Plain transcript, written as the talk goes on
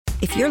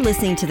If you're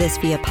listening to this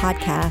via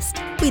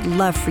podcast, we'd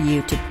love for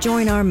you to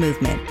join our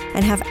movement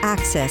and have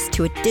access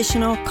to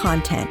additional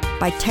content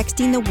by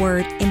texting the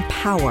word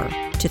EMPOWER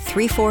to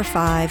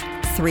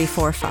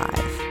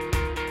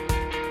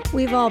 345-345.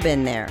 We've all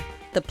been there.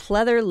 The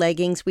pleather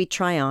leggings we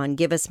try on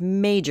give us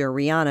major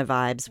Rihanna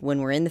vibes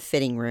when we're in the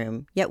fitting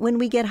room, yet when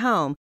we get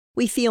home,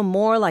 we feel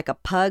more like a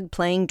pug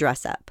playing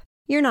dress-up.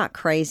 You're not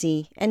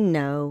crazy, and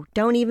no,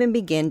 don't even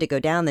begin to go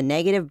down the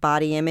negative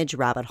body image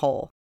rabbit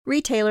hole.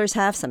 Retailers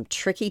have some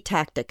tricky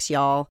tactics,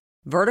 y'all.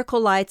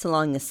 Vertical lights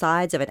along the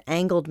sides of an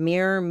angled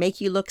mirror make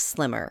you look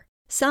slimmer.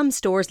 Some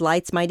stores'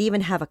 lights might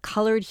even have a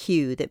colored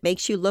hue that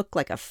makes you look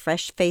like a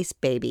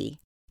fresh-faced baby.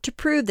 To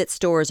prove that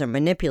stores are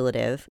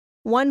manipulative,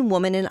 one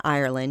woman in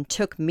Ireland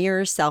took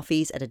mirror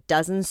selfies at a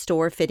dozen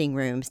store fitting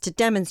rooms to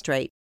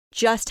demonstrate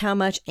just how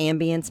much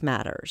ambience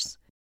matters.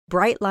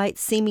 Bright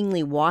lights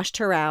seemingly washed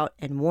her out,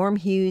 and warm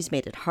hues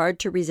made it hard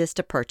to resist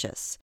a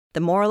purchase. The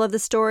moral of the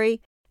story?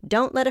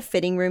 Don't let a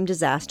fitting room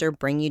disaster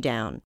bring you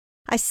down.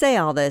 I say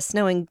all this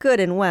knowing good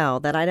and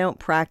well that I don't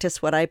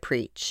practice what I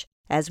preach.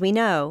 As we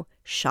know,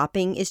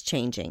 shopping is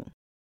changing.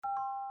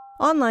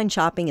 Online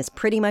shopping is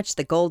pretty much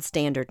the gold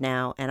standard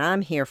now, and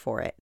I'm here for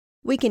it.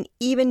 We can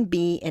even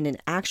be in an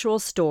actual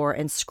store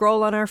and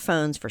scroll on our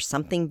phones for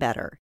something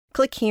better.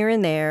 Click here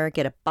and there,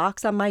 get a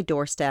box on my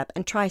doorstep,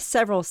 and try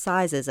several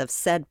sizes of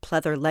said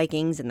pleather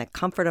leggings in the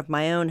comfort of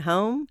my own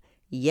home?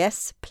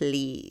 Yes,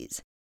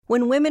 please.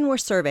 When women were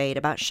surveyed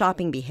about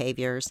shopping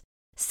behaviors,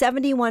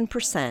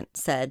 71%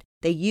 said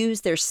they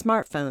use their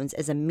smartphones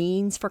as a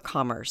means for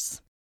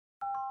commerce.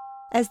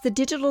 As the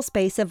digital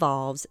space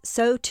evolves,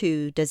 so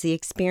too does the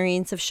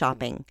experience of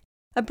shopping.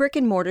 A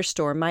brick-and-mortar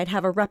store might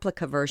have a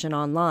replica version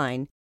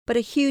online, but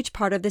a huge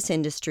part of this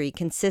industry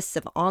consists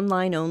of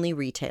online-only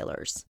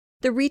retailers.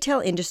 The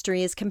retail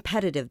industry is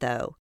competitive,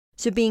 though,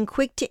 so being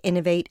quick to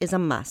innovate is a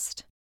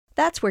must.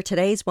 That's where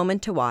today's woman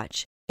to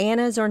watch,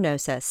 Anna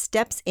Zornosa,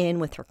 steps in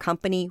with her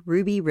company,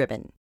 Ruby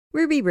Ribbon.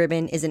 Ruby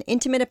Ribbon is an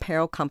intimate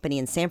apparel company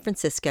in San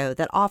Francisco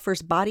that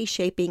offers body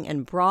shaping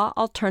and bra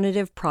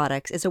alternative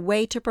products as a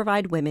way to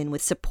provide women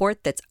with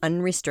support that's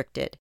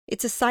unrestricted.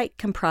 It's a site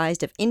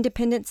comprised of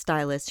independent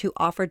stylists who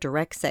offer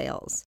direct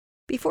sales.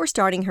 Before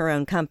starting her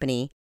own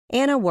company,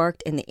 Anna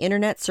worked in the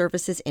internet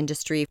services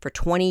industry for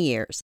 20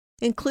 years,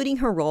 including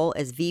her role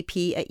as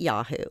VP at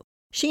Yahoo.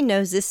 She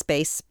knows this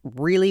space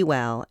really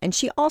well, and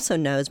she also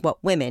knows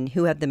what women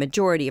who have the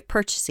majority of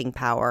purchasing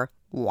power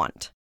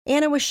want.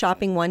 Anna was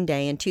shopping one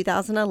day in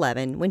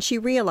 2011 when she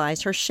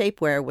realized her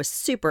shapewear was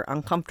super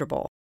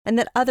uncomfortable and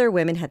that other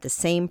women had the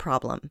same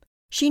problem.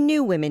 She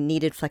knew women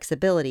needed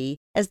flexibility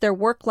as their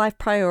work-life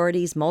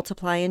priorities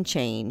multiply and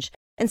change,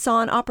 and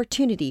saw an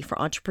opportunity for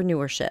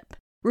entrepreneurship.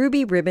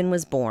 Ruby Ribbon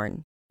was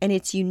born, and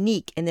it's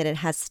unique in that it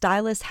has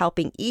stylists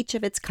helping each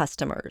of its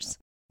customers.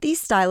 These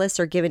stylists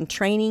are given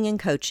training and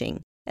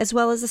coaching, as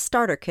well as a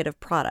starter kit of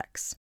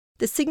products.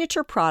 The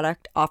signature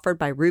product offered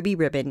by Ruby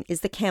Ribbon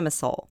is the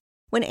camisole.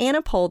 When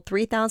Anna polled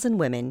 3,000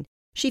 women,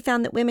 she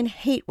found that women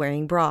hate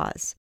wearing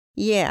bras.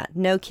 Yeah,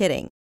 no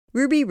kidding.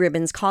 Ruby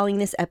Ribbon's calling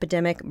this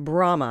epidemic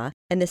Brahma,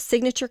 and the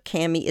signature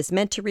cami is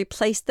meant to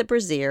replace the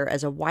brassiere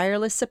as a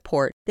wireless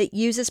support that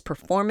uses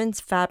performance,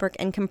 fabric,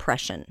 and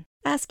compression.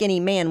 Ask any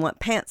man what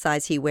pant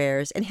size he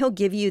wears, and he'll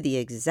give you the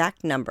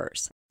exact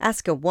numbers.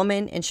 Ask a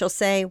woman, and she'll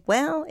say,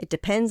 well, it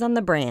depends on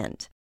the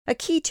brand. A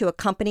key to a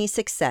company's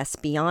success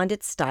beyond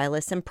its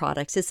stylists and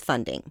products is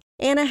funding.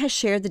 Anna has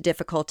shared the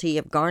difficulty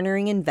of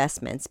garnering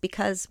investments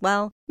because,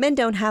 well, men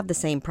don't have the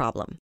same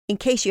problem. In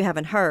case you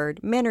haven't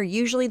heard, men are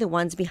usually the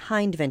ones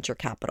behind venture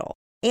capital.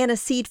 Anna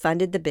seed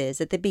funded the biz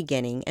at the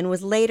beginning and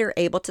was later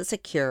able to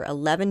secure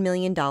 $11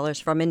 million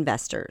from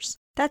investors.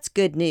 That's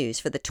good news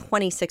for the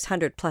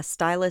 2,600 plus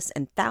stylists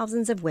and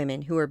thousands of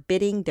women who are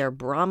bidding their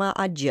Brahma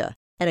adieu,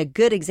 and a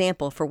good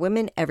example for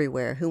women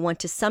everywhere who want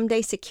to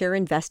someday secure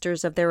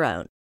investors of their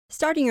own.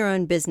 Starting your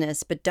own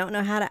business but don't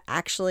know how to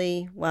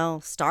actually,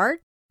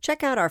 start?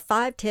 Check out our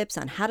 5 tips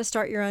on how to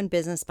start your own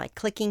business by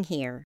clicking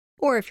here.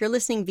 Or if you're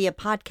listening via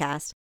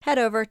podcast, head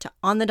over to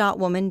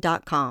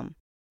onthedotwoman.com.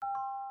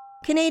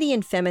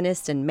 Canadian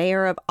feminist and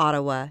mayor of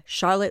Ottawa,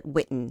 Charlotte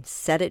Whitten,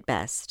 said it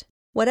best.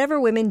 Whatever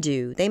women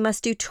do, they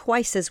must do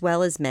twice as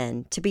well as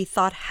men to be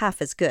thought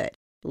half as good.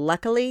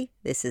 Luckily,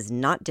 this is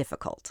not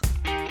difficult.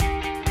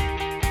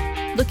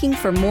 Looking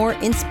for more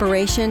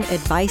inspiration,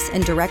 advice,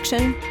 and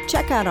direction?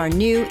 Check out our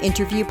new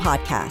interview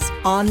podcast,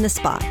 On the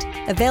Spot,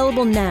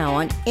 available now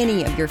on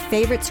any of your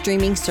favorite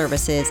streaming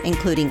services,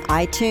 including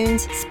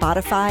iTunes,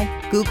 Spotify,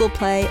 Google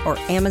Play, or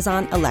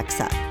Amazon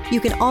Alexa.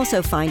 You can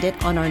also find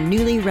it on our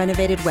newly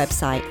renovated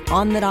website,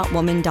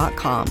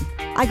 onthedotwoman.com.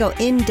 I go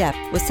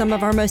in-depth with some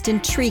of our most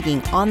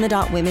intriguing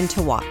on-the-dot women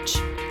to watch.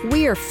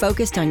 We are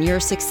focused on your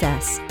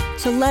success.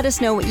 So let us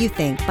know what you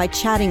think by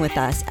chatting with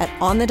us at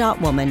On the Dot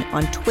Woman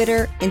on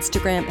Twitter,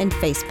 Instagram, and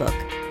Facebook.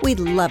 We'd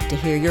love to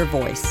hear your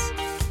voice.